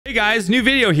Hey guys, new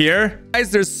video here.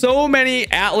 Guys, there's so many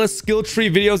Atlas skill tree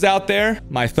videos out there.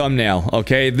 My thumbnail,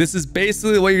 okay? This is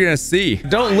basically what you're gonna see.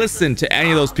 Don't listen to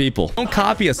any of those people. Don't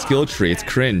copy a skill tree, it's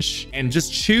cringe. And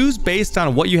just choose based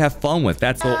on what you have fun with.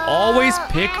 That's so always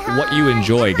pick what you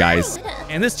enjoy, guys.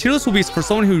 And this tier list will be for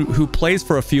someone who plays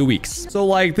for a few weeks. So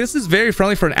like, this is very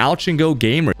friendly for an ouch and go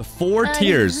gamer. The 4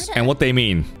 tiers and what they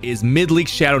mean is mid-league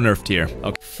shadow nerf tier.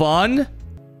 Okay. Fun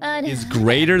is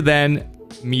greater than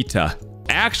meta.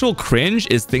 Actual cringe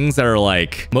is things that are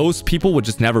like most people would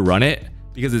just never run it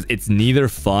because it's neither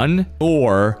fun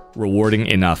or rewarding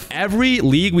enough. Every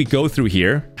league we go through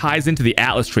here ties into the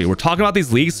Atlas tree. We're talking about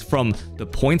these leagues from the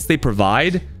points they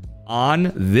provide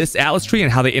on this Atlas tree and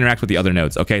how they interact with the other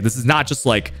nodes. Okay, this is not just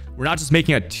like, we're not just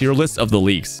making a tier list of the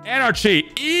leagues.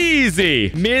 Anarchy, easy.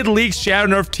 Mid-league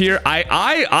shadow nerf tier.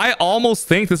 I almost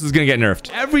think this is gonna get nerfed.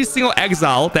 Every single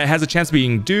Exile that has a chance of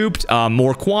being duped,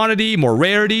 more quantity, more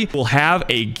rarity, will have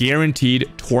a guaranteed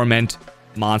torment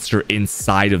monster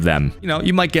inside of them. You know,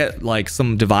 you might get like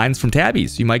some divines from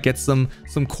tabbies. You might get some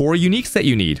core uniques that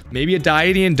you need. Maybe a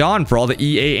deity and dawn for all the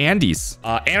EA Andes.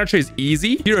 Anarchy is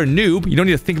easy. If you're a noob, you don't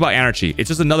need to think about Anarchy. It's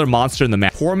just another monster in the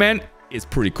map. Torment is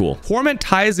pretty cool. Torment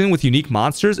ties in with unique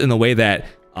monsters in the way that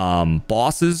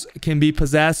bosses can be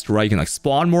possessed, right? You can like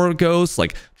spawn more ghosts.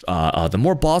 Like the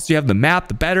more bosses you have in the map,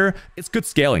 the better. It's good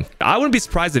scaling. I wouldn't be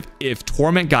surprised if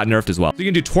Torment got nerfed as well. So you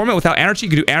can do Torment without Anarchy.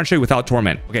 You can do Anarchy without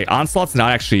Torment. Okay, Onslaught's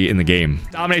not actually in the game.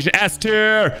 Domination S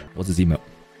tier. What's his emote?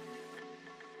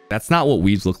 That's not what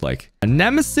weaves look like. A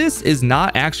Nemesis is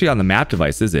not actually on the map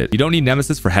device, is it? You don't need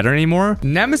Nemesis for header anymore.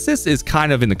 Nemesis is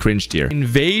kind of in the cringe tier.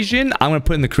 Invasion, I'm gonna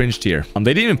put in the cringe tier.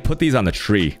 They didn't even put these on the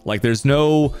tree. Like there's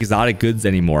no exotic goods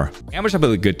anymore. Ambush, I put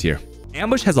the good tier.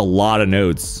 Ambush has a lot of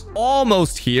nodes.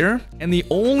 Almost here. And the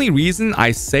only reason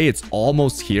I say it's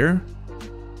almost here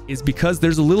is because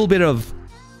there's a little bit of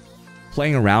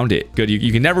playing around it. Good.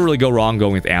 You can never really go wrong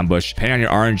going with ambush. Depending on your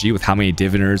RNG with how many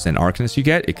diviners and arcanists you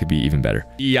get, it could be even better.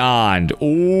 Beyond. Oh,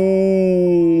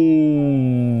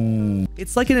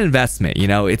 it's like an investment, you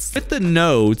know. It's with the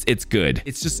nodes, it's good.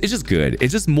 It's just good.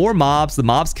 It's just more mobs. The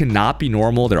mobs cannot be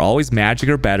normal. They're always magic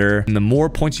or better. And the more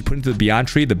points you put into the Beyond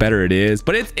tree, the better it is.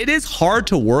 But it is hard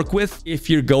to work with if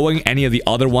you're going any of the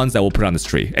other ones that we'll put on this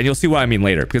tree. And you'll see what I mean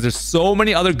later, because there's so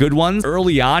many other good ones.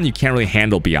 Early on, you can't really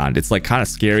handle Beyond. It's like kind of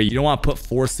scary. You don't want to put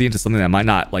 4C into something that might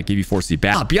not like give you 4C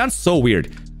back. Beyond's so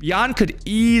weird. Beyond could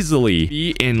easily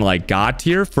be in like God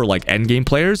tier for like endgame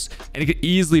players, and it could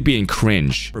easily be in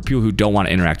cringe for people who don't want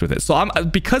to interact with it. So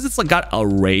because it's like got a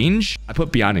range, I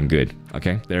put Beyond in good.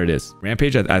 Okay, there it is.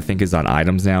 Rampage, I think, is on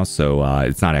items now, so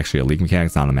it's not actually a league mechanic.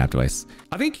 It's not on the map device.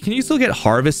 I think, can you still get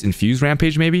Harvest Infused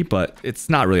Rampage maybe? But it's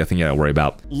not really a thing you gotta worry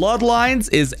about. Bloodlines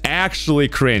is actually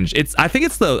cringe. I think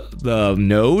it's the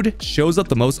node shows up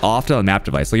the most often on the map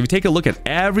device. Like if you take a look at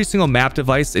every single map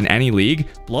device in any league,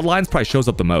 Bloodlines probably shows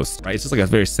up the most, right? It's just like a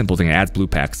very simple thing. It adds blue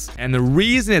packs. And the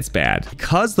reason it's bad,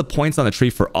 because the points on the tree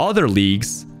for other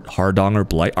leagues, Hardong or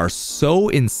Blight, are so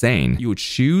insane, you would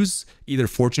choose either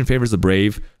Fortune Favors the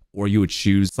Brave or you would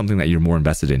choose something that you're more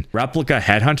invested in. Replica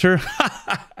Headhunter.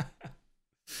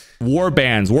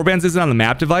 Warbands. Warbands isn't on the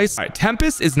map device. All right,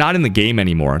 Tempest is not in the game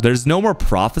anymore. There's no more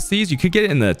prophecies. You could get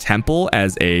it in the temple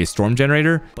as a storm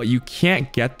generator, but you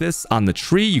can't get this on the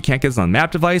tree. You can't get this on the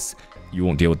map device. You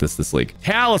won't deal with this league.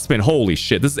 Talisman, holy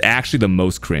shit. This is actually the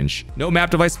most cringe. No map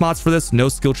device mods for this. No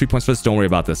skill tree points for this. Don't worry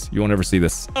about this. You won't ever see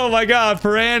this. Oh my God,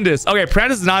 Parandus. Okay,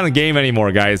 Parandus is not in the game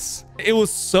anymore, guys. It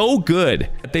was so good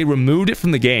that they removed it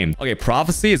from the game. Okay,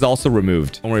 Prophecy is also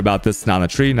removed. Don't worry about this. Not on the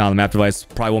tree, not on the map device.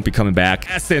 Probably won't be coming back.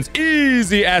 Essence,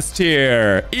 easy S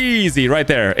tier. Easy, right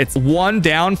there. It's 1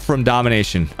 down from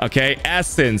Domination. Okay,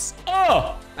 Essence.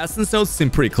 Oh! Essence nodes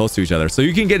seem pretty close to each other, so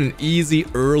you can get an easy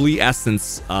early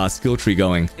Essence skill tree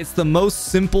going. It's the most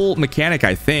simple mechanic,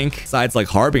 I think, besides like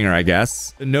Harbinger, I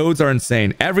guess. The nodes are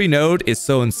insane. Every node is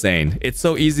so insane. It's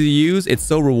so easy to use. It's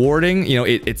so rewarding. You know,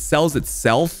 it sells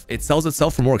itself. It sells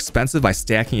itself for more expensive by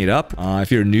stacking it up.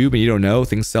 If you're a noob and you don't know,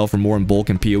 things sell for more in bulk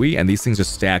and PoE, and these things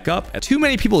just stack up. If too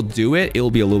many people do it, it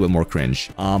will be a little bit more cringe.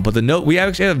 But the node, we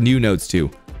actually have new nodes too.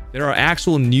 There are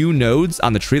actual new nodes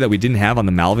on the tree that we didn't have on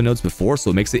the Malvin nodes before, so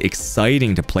it makes it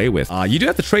exciting to play with. You do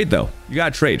have to trade though. You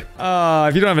gotta trade.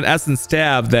 If you don't have an Essence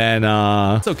tab, then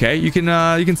it's okay. You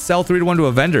can sell 3 to 1 to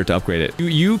a vendor to upgrade it.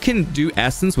 You can do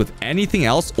Essence with anything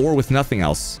else or with nothing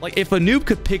else. Like if a noob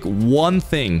could pick one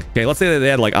thing, okay, let's say that they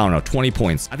had like, I don't know, 20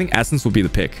 points. I think Essence would be the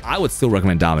pick. I would still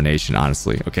recommend Domination,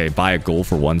 honestly. Okay, buy a gold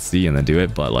for 1C and then do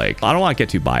it, but like, I don't want to get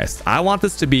too biased. I want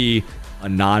this to be a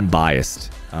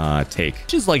non-biased take,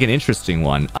 which is like an interesting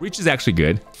one. Breach is actually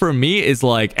good. For me, is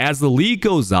like as the league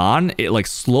goes on, it like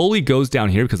slowly goes down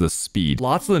here because of speed.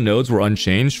 Lots of the nodes were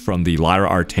unchanged from the Lyra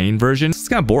Arcane version. It's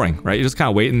kind of boring, right? You're just kind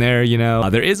of waiting there, you know.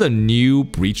 There is a new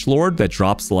Breach Lord that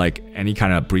drops like any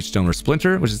kind of Breachstone or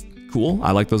Splinter, which is cool.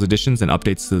 I like those additions and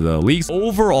updates to the leagues.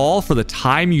 Overall, for the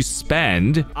time you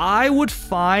spend, I would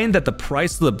find that the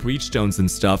price of the breachstones and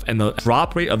stuff and the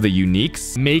drop rate of the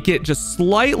uniques make it just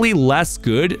slightly less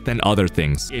good than other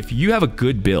things. If you have a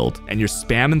good build and you're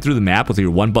spamming through the map with your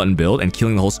one button build and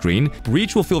killing the whole screen,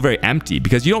 breach will feel very empty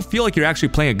because you don't feel like you're actually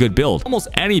playing a good build. Almost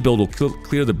any build will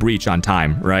clear the breach on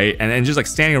time, right? And just like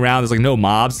standing around, there's like no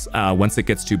mobs once it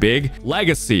gets too big.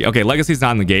 Legacy. Okay, Legacy's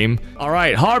not in the game. All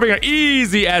right, Harbinger,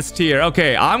 easy S tier.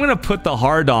 Okay, I'm gonna put the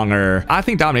Hardonger. I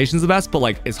think Domination's the best, but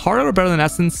like, is Hardonger better than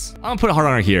Essence? I'm gonna put a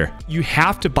Hardonger here. You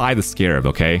have to buy the Scarab,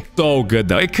 okay? So good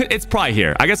though. It's probably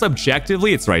here. I guess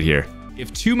objectively, it's right here.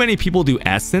 If too many people do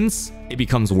Essence, it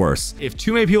becomes worse. If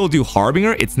too many people do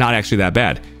Harbinger, it's not actually that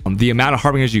bad. The amount of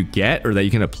Harbingers you get or that you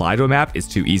can apply to a map is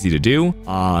too easy to do.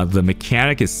 The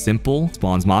mechanic is simple.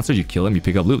 Spawns monsters, you kill them, you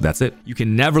pick up loot, that's it. You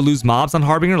can never lose mobs on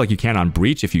Harbinger like you can on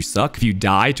Breach if you suck. If you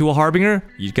die to a Harbinger,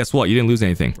 guess what? You didn't lose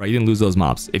anything, right? You didn't lose those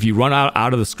mobs. If you run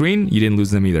out of the screen, you didn't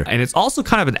lose them either. And it's also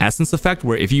kind of an Essence effect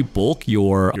where if you bulk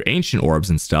your Ancient Orbs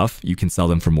and stuff, you can sell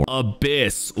them for more.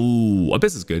 Abyss. Ooh,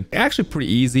 Abyss is good. Actually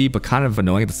pretty easy, but kind of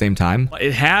annoying at the same time.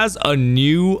 It has a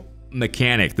new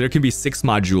mechanic. There can be 6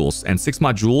 modules, and 6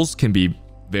 modules can be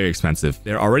very expensive.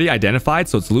 They're already identified,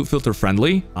 so it's loot filter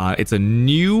friendly. It's a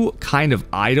new kind of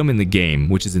item in the game,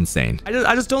 which is insane.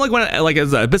 I just don't like when like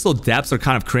Abyssal Depths are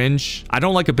kind of cringe. I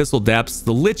don't like Abyssal Depths.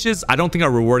 The Liches I don't think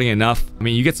are rewarding enough. I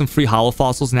mean, you get some free hollow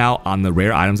fossils now on the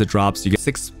rare items it drops. You get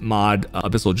 6 mod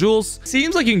Abyssal Jewels.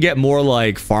 Seems like you can get more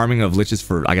like farming of Liches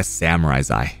for, I guess,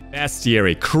 Samurai's Eye.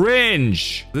 Bestiary.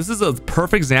 Cringe. This is a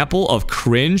perfect example of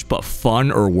cringe, but fun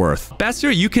or worth.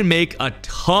 Bestiary you can make a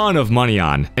ton of money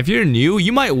on. If you're new,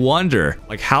 you might wonder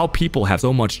like how people have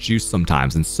so much juice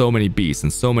sometimes and so many beasts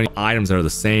and so many items that are the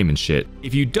same and shit.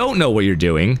 If you don't know what you're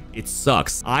doing, it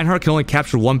sucks. Einhar can only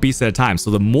capture 1 beast at a time. So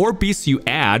the more beasts you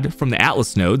add from the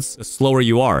Atlas nodes, the slower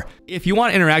you are. If you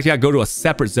want to interact, you gotta go to a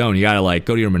separate zone. You gotta like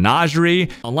go to your menagerie.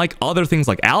 Unlike other things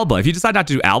like Alba, if you decide not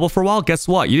to do Alba for a while, guess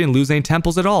what? You didn't lose any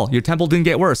temples at all. Your temple didn't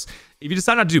get worse. If you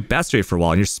decide not to do Bestiary for a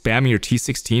while and you're spamming your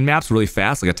T16 maps really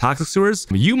fast, like a Toxic Sewers,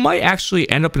 you might actually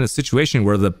end up in a situation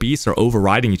where the beasts are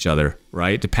overriding each other,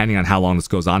 right? Depending on how long this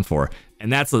goes on for.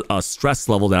 And that's a stress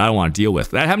level that I don't want to deal with.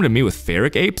 That happened to me with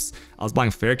Ferric Apes. I was buying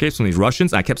Ferric Apes from these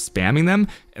Russians, and I kept spamming them.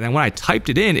 And then when I typed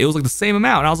it in, it was like the same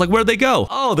amount. And I was like, where'd they go?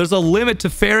 Oh, there's a limit to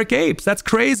Ferric Apes. That's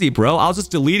crazy, bro. I was just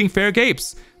deleting Ferric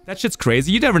Apes. That shit's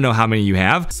crazy. You never know how many you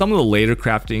have. Some of the later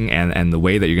crafting and the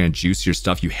way that you're going to juice your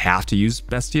stuff, you have to use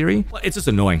Bestiary. It's just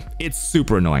annoying. It's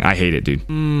super annoying. I hate it, dude.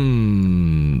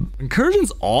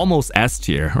 Incursion's almost S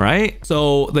tier, right?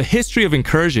 So the history of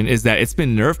Incursion is that it's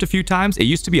been nerfed a few times. It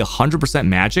used to be 100%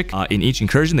 magic in each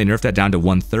Incursion. They nerfed that down to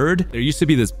 1/3. There used to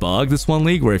be this bug, this one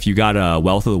league, where if you got a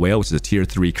Wealth of the Whale, which is a tier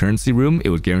 3 currency room, it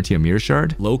would guarantee a mirror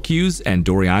shard. Low Qs and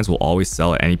Dorians will always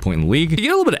sell at any point in the league. You get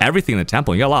a little bit of everything in the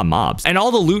temple. You got a lot of mobs. And all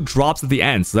the loot drops at the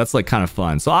end, so that's like kind of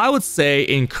fun. So I would say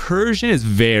Incursion is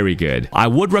very good. I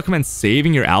would recommend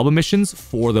saving your Alba missions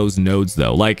for those nodes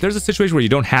though. Like there's a situation where you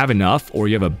don't have enough or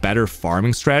you have a better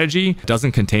farming strategy,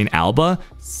 doesn't contain Alba,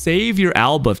 save your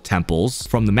Alba temples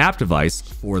from the map device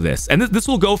for this. And this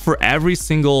will go for every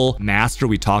single master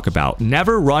we talk about.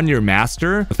 Never run your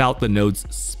master without the node's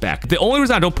spec. The only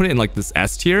reason I don't put it in like this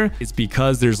S tier is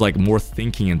because there's like more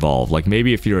thinking involved. Like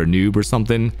maybe if you're a noob or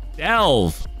something.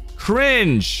 Delve.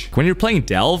 Cringe. When you're playing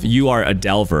Delve, you are a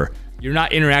Delver. You're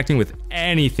not interacting with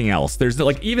anything else. There's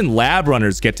like even lab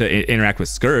runners get to interact with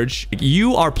Scourge.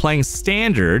 You are playing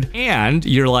standard and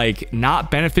you're like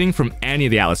not benefiting from any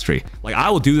of the Atlas tree. Like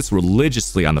I will do this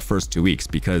religiously on the first 2 weeks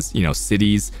because, you know,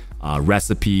 cities,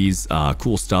 recipes,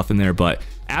 cool stuff in there. But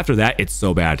after that, it's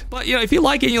so bad. But, you know, if you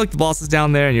like it and you like the bosses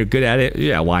down there and you're good at it,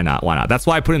 yeah, why not? Why not? That's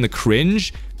why I put in the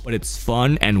cringe. But it's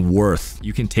fun and worth.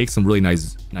 You can take some really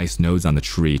nice nodes on the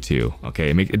tree too.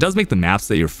 Okay, it does make the maps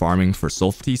that you're farming for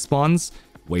Sulfati spawns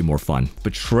way more fun.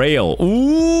 Betrayal.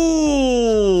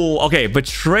 Ooh. Okay,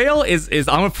 Betrayal is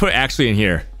I'm gonna put actually in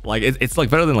here. Like it's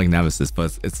like better than like Nemesis,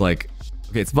 but it's like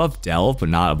okay, it's above Delve, but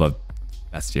not above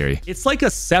Bestiary. It's like a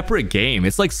separate game.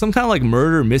 It's like some kind of like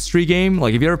murder mystery game.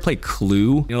 Like if you ever play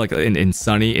Clue, you know, like in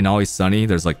Sunny, in Always Sunny,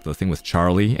 there's like the thing with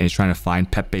Charlie and he's trying to find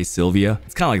Pepe Sylvia.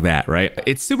 It's kind of like that, right?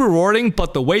 It's super rewarding,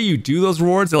 but the way you do those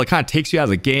rewards, it like kind of takes you out of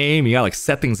the game. You gotta like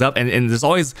set things up and there's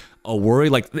always a worry.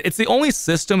 Like it's the only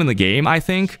system in the game, I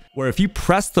think, where if you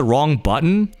press the wrong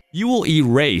button, you will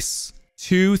erase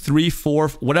 2, 3, 4,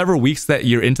 whatever weeks that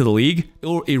you're into the league,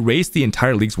 it'll erase the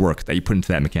entire league's work that you put into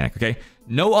that mechanic, okay?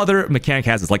 No other mechanic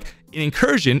has this. Like in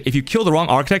Incursion, if you kill the wrong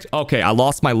architect, okay, I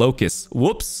lost my locus.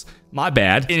 Whoops, my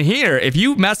bad. In here, if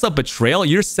you mess up Betrayal,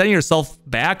 you're setting yourself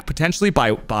back potentially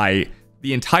by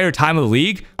the entire time of the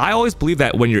league. I always believe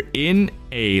that when you're in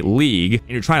a league and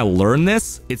you're trying to learn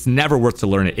this, it's never worth to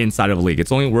learn it inside of a league.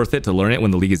 It's only worth it to learn it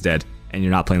when the league is dead and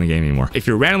you're not playing the game anymore. If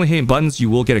you're randomly hitting buttons, you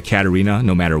will get a Katarina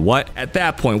no matter what. At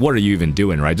that point, what are you even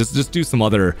doing, right? Just do some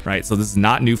other, right? So this is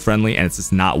not new friendly and it's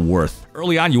just not worth.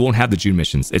 Early on, you won't have the June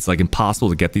missions. It's like impossible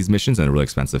to get these missions and they're really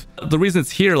expensive. The reason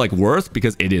it's here like worth,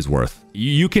 because it is worth.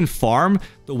 You can farm.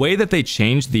 The way that they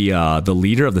changed the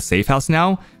leader of the safe house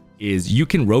now is you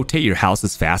can rotate your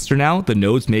houses faster now. The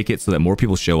nodes make it so that more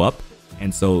people show up.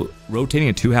 And so rotating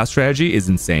a 2-house strategy is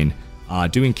insane.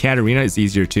 Doing Katarina is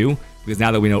easier too, because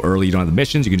now that we know early you don't have the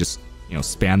missions, you can just, you know,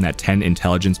 spam that 10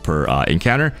 intelligence per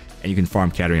encounter and you can farm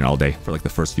Katarina all day for like the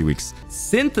first few weeks.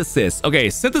 Synthesis.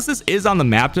 Okay, Synthesis is on the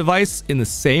map device in the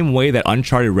same way that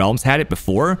Uncharted Realms had it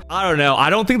before. I don't know. I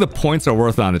don't think the points are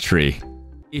worth it on the tree.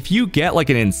 If you get like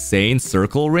an insane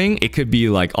circle ring, it could be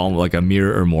like almost like a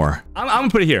mirror or more. I'm gonna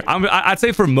put it here. I'd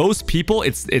say for most people,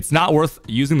 it's not worth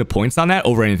using the points on that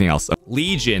over anything else.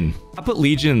 Legion. I put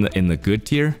Legion in the good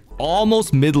tier.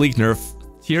 Almost mid-league nerf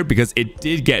tier because it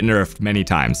did get nerfed many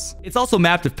times. It's also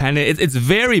map dependent. It's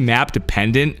very map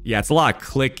dependent. Yeah, it's a lot of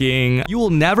clicking. You will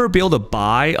never be able to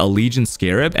buy a Legion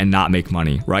Scarab and not make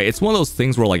money, right? It's one of those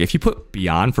things where like if you put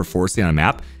Beyond for 4C on a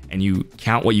map, and you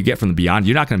count what you get from the Beyond,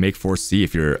 you're not going to make 4C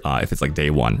if it's like day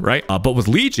 1, right? But with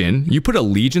Legion, you put a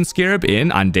Legion Scarab in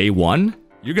on day 1,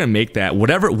 you're going to make that,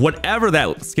 whatever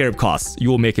that Scarab costs, you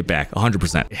will make it back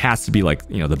 100%. It has to be like,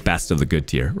 you know, the best of the good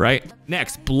tier, right?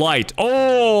 Next, Blight.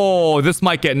 Oh, this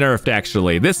might get nerfed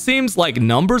actually. This seems like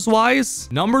numbers-wise,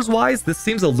 this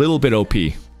seems a little bit OP.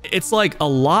 It's like a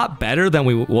lot better than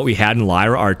what we had in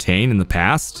Lyra Arcane in the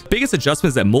past. Biggest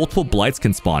adjustment is that multiple blights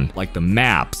can spawn, like the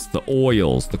maps, the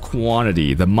oils, the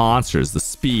quantity, the monsters, the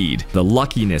speed, the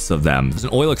luckiness of them. There's an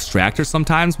oil extractor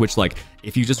sometimes, which like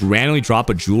if you just randomly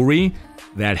drop a jewelry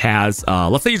that has,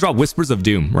 let's say you drop Whispers of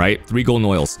Doom, right? 3 golden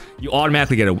oils. You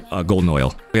automatically get a golden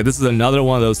oil. Okay, this is another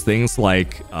one of those things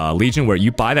like Legion where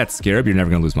you buy that Scarab, you're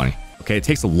never gonna lose money. Okay, it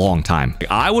takes a long time.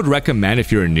 I would recommend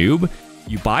if you're a noob,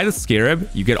 you buy the Scarab,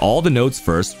 you get all the nodes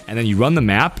first, and then you run the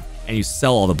map, and you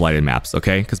sell all the Blighted maps,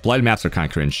 okay? Because Blighted maps are kind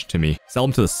of cringe to me. Sell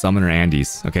them to the Summoner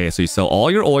Andes, okay? So you sell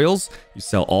all your oils, you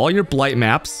sell all your Blight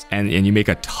maps, and you make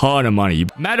a ton of money. You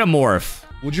metamorph.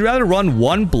 Would you rather run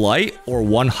 1 Blight or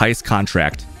 1 heist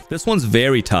contract? This one's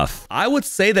very tough. I would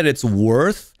say that it's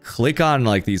worth click on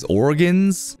like these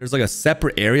organs. There's like a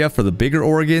separate area for the bigger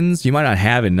organs. You might not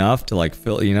have enough to like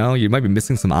fill, you know, you might be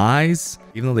missing some eyes,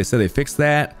 even though they said they fixed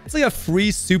that. It's like a free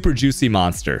super juicy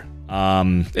monster.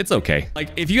 It's okay.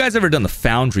 Like if you guys ever done the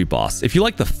Foundry boss, if you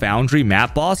like the Foundry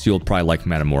map boss, you'll probably like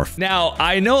Metamorph. Now,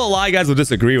 I know a lot of guys will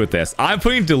disagree with this. I'm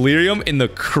putting Delirium in the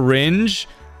cringe,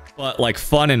 but like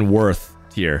fun and worth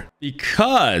tier,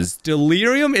 because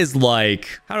Delirium is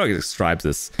like, how do I describe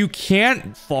this? You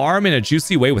can't farm in a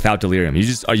juicy way without Delirium. You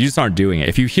just aren't doing it.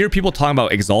 If you hear people talking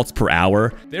about exalts per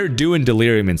hour, they're doing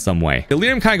Delirium in some way.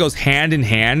 Delirium kind of goes hand in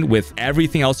hand with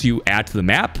everything else you add to the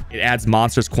map. It adds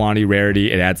monsters, quantity, rarity.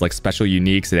 It adds like special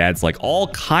uniques. It adds like all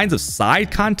kinds of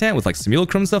side content with like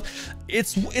simulacrum stuff.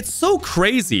 It's so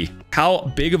crazy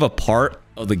how big of a part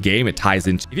of the game it ties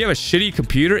into. If you have a shitty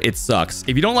computer, it sucks.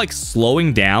 If you don't like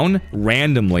slowing down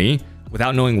randomly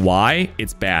without knowing why,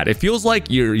 it's bad. It feels like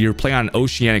you're playing on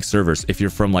oceanic servers if you're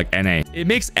from like NA. It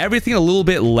makes everything a little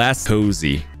bit less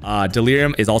cozy.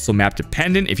 Delirium is also map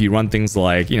dependent. If you run things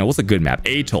like, you know, what's a good map?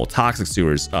 Atoll, Toxic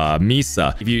Sewers,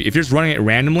 Misa. If you're just running it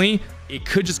randomly, it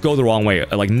could just go the wrong way.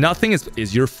 Like nothing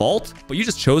is your fault, but you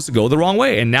just chose to go the wrong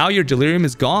way, and now your Delirium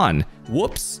is gone.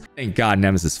 Whoops. Thank God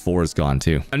Nemesis 4 is gone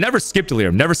too. I've never skipped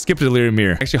Delirium. Never skipped Delirium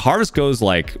here. Actually, Harvest goes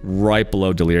like right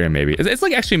below Delirium maybe. It's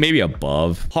like actually maybe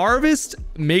above. Harvest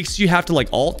makes you have to like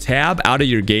alt tab out of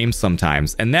your game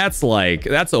sometimes, and that's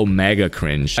Omega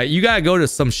cringe. You gotta go to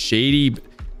some shady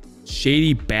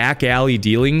back alley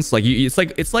dealings. Like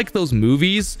it's like those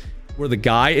movies where the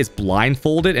guy is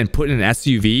blindfolded and put in an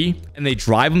SUV and they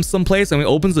drive him someplace, and when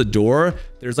he opens the door,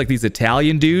 there's like these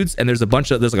Italian dudes, and there's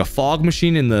like a fog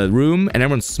machine in the room, and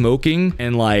everyone's smoking,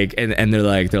 and like and they're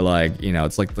like, you know,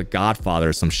 it's like The Godfather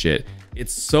or some shit.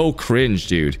 It's so cringe,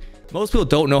 dude. Most people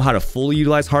don't know how to fully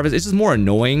utilize Harvest. It's just more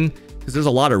annoying because there's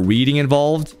a lot of reading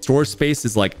involved. Storage space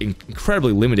is like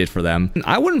incredibly limited for them.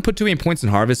 I wouldn't put too many points in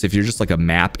Harvest if you're just like a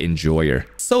map enjoyer.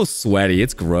 So sweaty,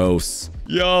 it's gross.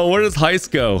 Yo, where does Heist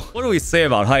go? What do we say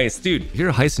about Heist? Dude, if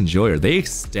you're a Heist enjoyer, they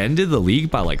extended the league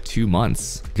by like 2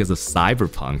 months because of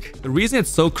Cyberpunk. The reason it's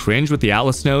so cringe with the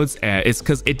Atlas nodes is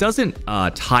because it doesn't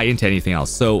tie into anything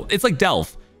else. So it's like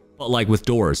Delve, but like with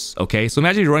doors, okay? So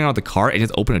imagine you're running out the cart and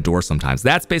just open a door sometimes.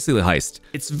 That's basically the Heist.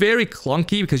 It's very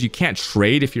clunky because you can't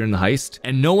trade if you're in the Heist,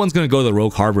 and no one's gonna go to the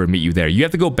Rogue Harbor and meet you there. You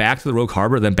have to go back to the Rogue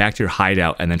Harbor, then back to your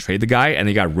hideout, and then trade the guy, and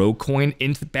they got Rogue coin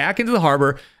back into the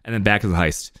harbor, and then back to the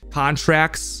Heist.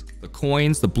 Contracts, the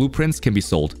coins, the blueprints can be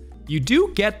sold. You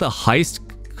do get the Heist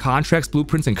contracts,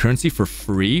 blueprints, and currency for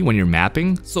free when you're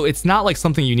mapping, so it's not like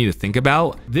something you need to think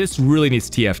about. This really needs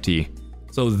TFT.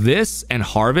 So this and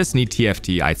Harvest need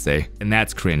TFT, I'd say, and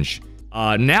that's cringe.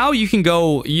 Now you can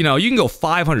go, you know, you can go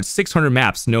 500, 600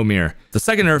 maps, no mirror. The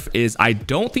second nerf is I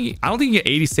don't think you get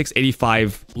 86,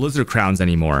 85 Blizzard crowns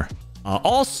anymore.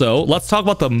 Also, let's talk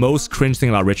about the most cringe thing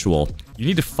about Ritual. You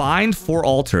need to find 4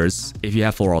 altars if you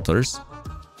have 4 altars.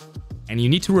 And you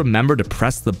need to remember to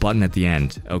press the button at the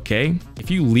end, okay? If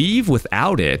you leave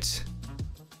without it,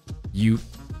 you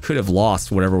could have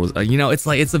lost whatever was, you know, it's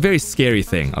like, it's a very scary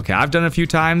thing, okay? I've done it a few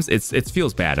times. It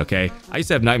feels bad, okay? I used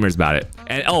to have nightmares about it.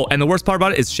 And oh, and the worst part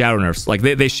about it is shadow nerfs. Like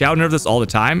they shadow nerf this all the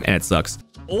time and it sucks.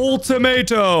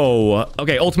 Ultimato.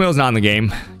 Okay, Ultimato's not in the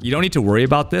game. You don't need to worry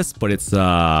about this, but it's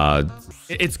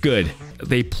good.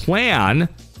 They plan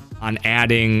on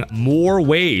adding more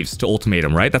waves to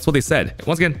Ultimatum, right? That's what they said.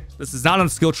 Once again, this is not on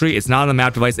the skill tree. It's not on the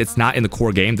map device. It's not in the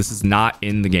core game. This is not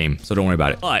in the game, so don't worry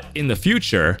about it. But in the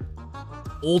future,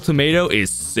 Ultimato is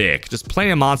sick. Just plenty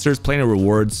of monsters, plenty of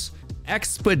rewards.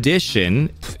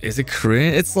 Expedition, is it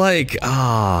cringe? It's like,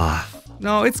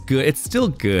 no, it's good. It's still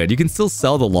good. You can still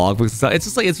sell the logbooks and stuff. It's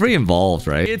just like, it's very involved,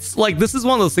 right? It's like, this is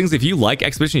one of those things, if you like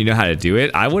Expedition, you know how to do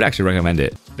it, I would actually recommend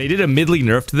it. They did a mid-league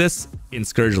nerf to this in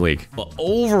Scourge League. But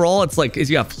overall, it's like, you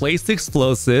got placed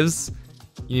explosives.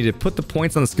 You need to put the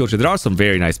points on the skill tree. There are some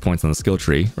very nice points on the skill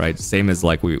tree, right? Same as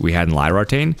like we had in Lyra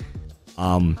Artane.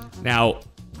 Now,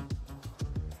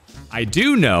 I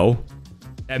do know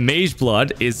that Mage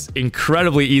Blood is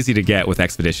incredibly easy to get with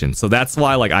Expedition. So that's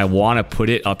why like I want to put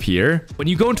it up here. When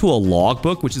you go into a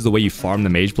logbook, which is the way you farm the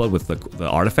Mage Blood with the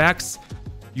artifacts,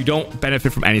 you don't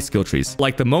benefit from any skill trees.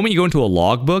 Like the moment you go into a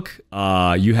logbook,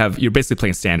 you're basically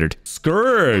playing standard.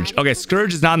 Scourge. Okay,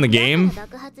 Scourge is not in the game.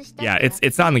 Yeah,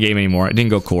 it's not in the game anymore. It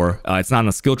didn't go core. It's not in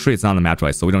the skill tree. It's not in the map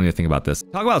device, so we don't need to think about this.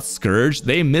 Talk about Scourge.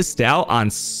 They missed out on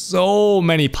so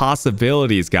many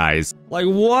possibilities, guys. Like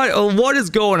what is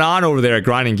going on over there at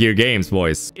Grinding Gear Games,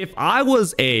 boys? If I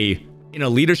was in a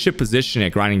leadership position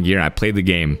at Grinding Gear and I played the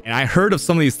game and I heard of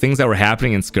some of these things that were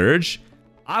happening in Scourge,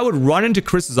 I would run into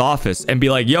Chris's office and be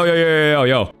like,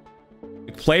 yo.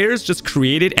 The players just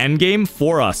created endgame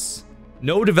for us.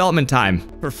 No development time,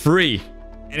 for free.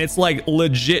 And it's like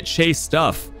legit chase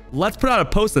stuff. Let's put out a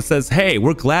post that says, hey,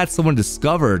 we're glad someone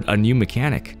discovered a new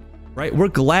mechanic, right? We're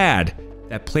glad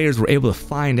that players were able to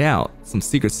find out some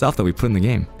secret stuff that we put in the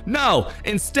game. No,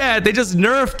 instead, they just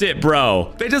nerfed it,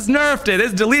 bro. They just nerfed it. They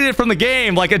just deleted it from the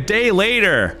game like a day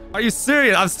later. Are you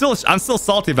serious? I'm still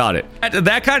salty about it.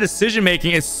 That kind of decision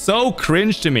making is so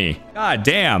cringe to me. God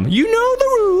damn. You know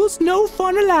the rules. No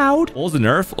fun allowed. What was the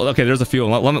nerf? Well, okay, there's a few.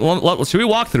 Should we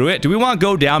walk through it? Do we want to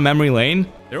go down memory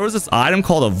lane? There was this item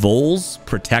called a Vol's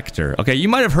Protector. Okay, you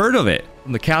might have heard of it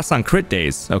from the cast on crit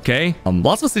days, okay?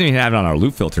 Lots of us didn't even have it on our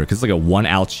loot filter because it's like a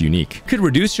 1-ouch unique. You could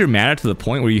reduce your mana to the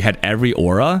point where you had every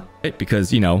aura, right?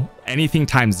 Because, you know, anything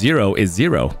times 0 is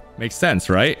 0. Makes sense,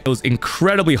 right? It was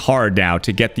incredibly hard now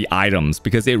to get the items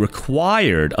because it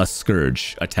required a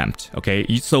Scourge attempt, okay?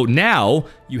 So now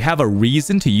you have a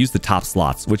reason to use the top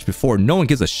slots, which before no one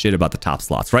gives a shit about the top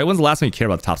slots, right? When's the last time you cared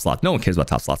about the top slot? No one cares about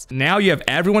top slots. Now you have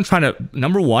everyone trying to,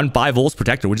 number one, buy Vol's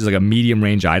Protector, which is like a medium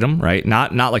range item, right?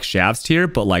 Not like Shav's tier,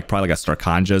 but like probably like a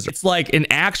Starkanja's. It's like an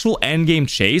actual endgame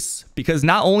chase because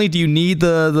not only do you need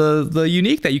the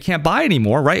unique that you can't buy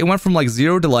anymore, right? It went from like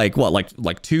 0 to like what,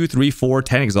 like 2, 3, 4,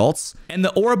 10 exalts. And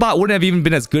the Aurabot wouldn't have even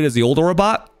been as good as the old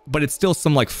Aurabot, but it's still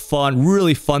some like fun,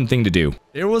 really fun thing to do.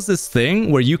 There was this thing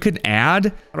where you could add,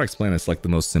 how do I explain this like the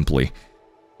most simply?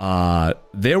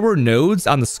 There were nodes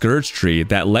on the Scourge tree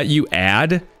that let you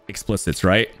add explicits,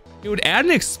 right? It would add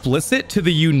an explicit to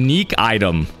the unique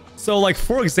item. So like,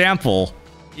 for example,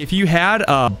 if you had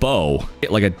a bow,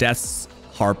 like a Death's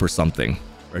Harp or something,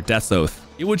 or a Death's Oath,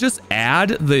 it would just add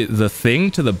the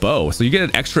thing to the bow. So you get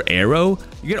an extra arrow.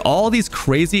 You get all these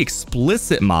crazy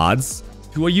explicit mods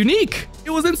to a unique.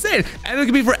 It was insane. And it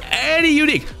could be for any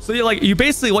unique. So you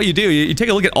basically what you do, you take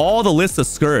a look at all the lists of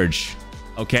Scourge.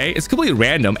 Okay, it's completely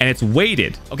random and it's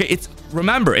weighted. Okay,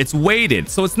 remember, it's weighted,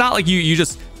 so it's not like you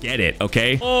just get it.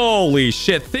 Okay, holy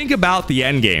shit, think about the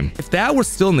end game. If that were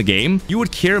still in the game, you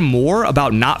would care more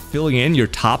about not filling in your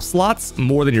top slots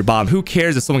more than your bottom. Who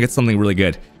cares if someone gets something really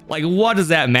good? Like, what does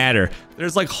that matter?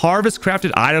 There's like harvest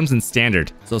crafted items in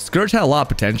standard, so Scourge had a lot of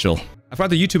potential. I forgot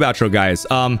the YouTube outro, guys.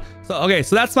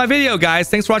 So that's my video, guys.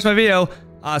 Thanks for watching my video.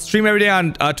 Stream every day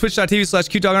on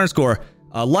twitch.tv/QDog_.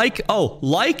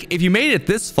 Like if you made it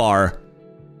this far,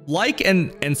 like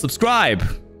and subscribe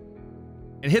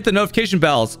and hit the notification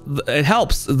bells. It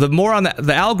helps. The more on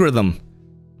the algorithm,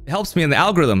 it helps me in the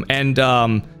algorithm. And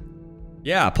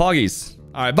yeah, poggies.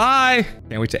 All right, bye.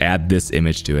 Can't wait to add this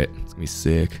image to it. It's gonna be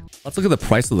sick. Let's look at the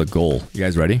price of the goal. You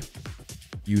guys ready?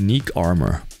 Unique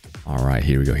armor. All right,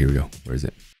 here we go. Where is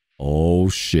it? Oh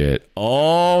shit.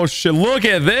 Look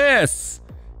at this,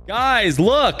 guys.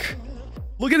 Look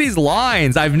at these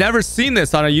lines. I've never seen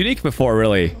this on a unique before,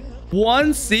 really.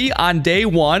 1C on day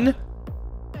 1.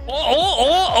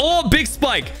 Big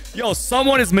spike. Yo,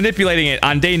 someone is manipulating it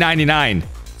on day 99.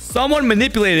 Someone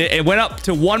manipulated it and went up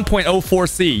to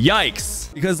 1.04C.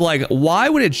 Yikes. Because like, why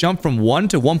would it jump from 1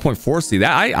 to 1.4C?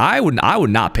 That I would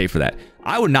not pay for that.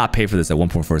 I would not pay for this at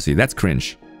 1.4C. That's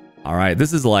cringe. All right,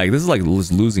 this is like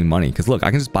losing money. Because look, I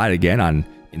can just buy it again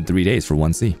in 3 days for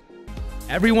 1C.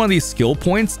 Every one of these skill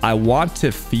points, I want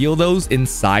to feel those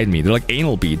inside me. They're like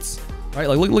anal beads, right?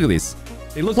 Like, look at these.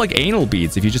 They look like anal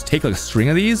beads. If you just take like a string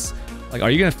of these, like, are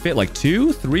you gonna fit like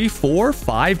 2, 3, 4,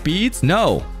 5 beads?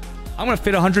 No, I'm gonna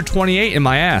fit 128 in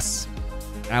my ass.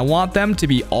 And I want them to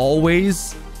be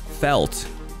always felt,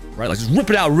 right? Like, just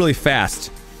rip it out really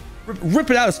fast. Rip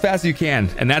it out as fast as you can.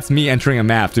 And that's me entering a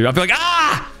map, dude. I'll be like,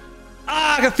 I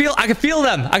can feel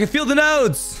them. I can feel the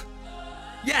nodes.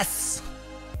 Yes.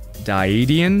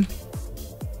 Daedian.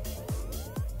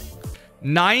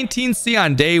 19C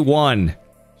on day 1.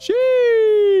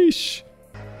 Sheesh.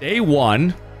 Day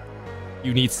 1,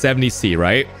 you need 70C,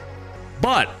 right?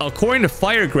 But according to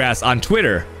Firegrass on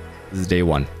Twitter, this is day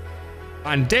 1.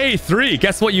 On day 3,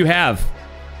 guess what you have?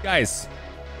 Guys,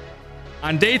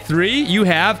 on day 3, you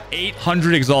have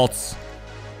 800 exalts.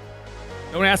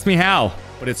 Don't ask me how,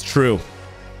 but it's true.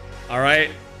 All right,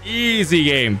 easy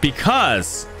game.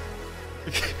 Because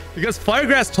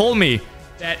Firegrass told me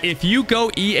that if you go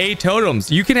EA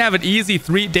totems, you can have an easy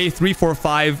day 3, 4,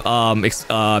 5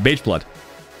 mage blood.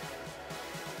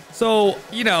 So,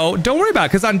 you know, don't worry about it,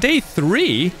 because on day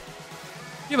 3, you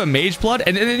have a mage blood,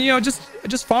 and then, you know, just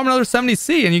farm another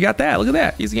 70C, and you got that. Look at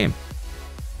that. Easy game.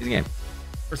 Easy game.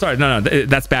 Or sorry, no,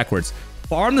 that's backwards.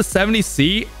 Farm the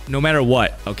 70C no matter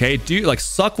what, okay? Do, like,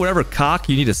 suck whatever cock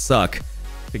you need to suck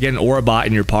to get an aura bot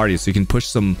in your party so you can push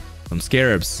some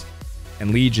scarabs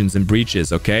and legions and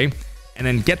breaches, okay? And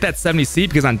then get that 70C,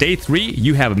 because on day 3,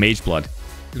 you have a mage blood.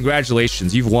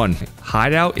 Congratulations, you've won.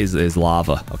 Hideout is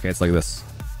lava. Okay, it's like this.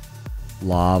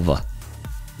 Lava.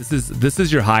 This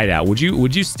is your hideout. Would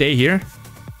you stay here?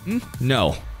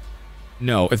 No.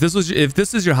 If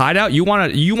this is your hideout, you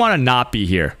wanna not be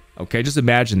here. Okay, just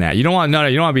imagine that. You don't want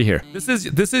to be here. This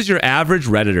is your average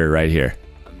Redditor right here.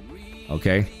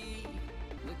 Okay.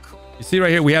 You see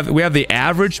right here, we have the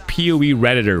average PoE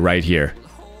Redditor right here.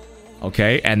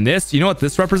 Okay, and this, you know what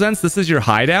this represents? This is your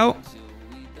hideout.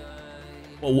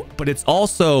 But it's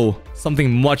also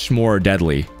something much more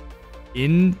deadly.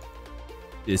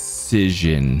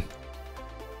 Indecision.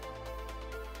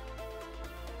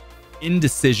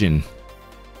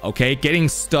 Okay, getting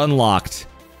stun locked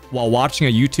while watching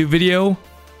a YouTube video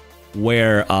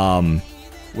where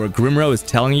Grimro is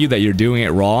telling you that you're doing it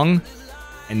wrong,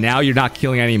 and now you're not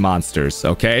killing any monsters.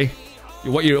 Okay,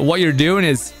 what you're doing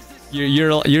is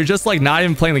you're just like not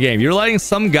even playing the game. You're letting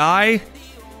some guy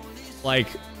like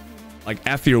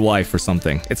F your wife or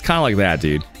something. It's kind of like that,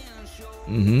 dude.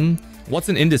 What's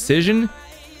an indecision?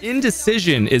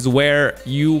 Indecision is where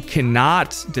you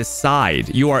cannot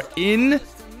decide. You are in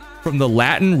from the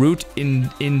Latin root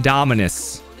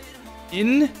indominus.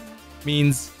 In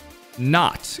means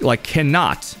not, like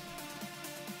cannot.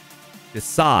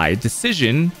 Decide,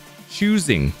 decision,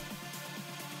 choosing.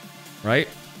 Right?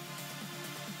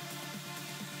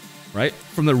 Right?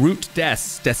 From the root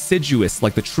deciduous,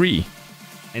 like the tree.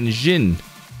 And jin.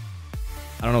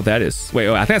 I don't know what that is. Wait,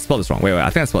 I think I spelled this wrong. Wait, I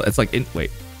think I spelled it's like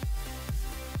wait,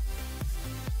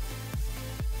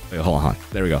 hold on.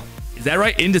 There we go. Is that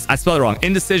right? I spelled it wrong.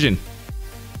 Indecision.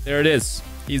 There it is.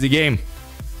 Easy game.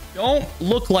 Don't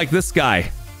look like this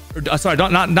guy. Or, sorry,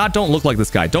 don't look like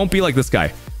this guy. Don't be like this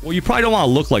guy. Well, you probably don't want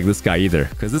to look like this guy either,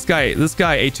 because this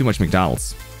guy ate too much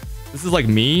McDonald's. This is like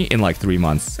me in like 3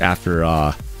 months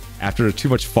after too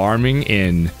much farming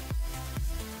in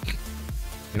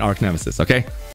Arch Nemesis. Okay.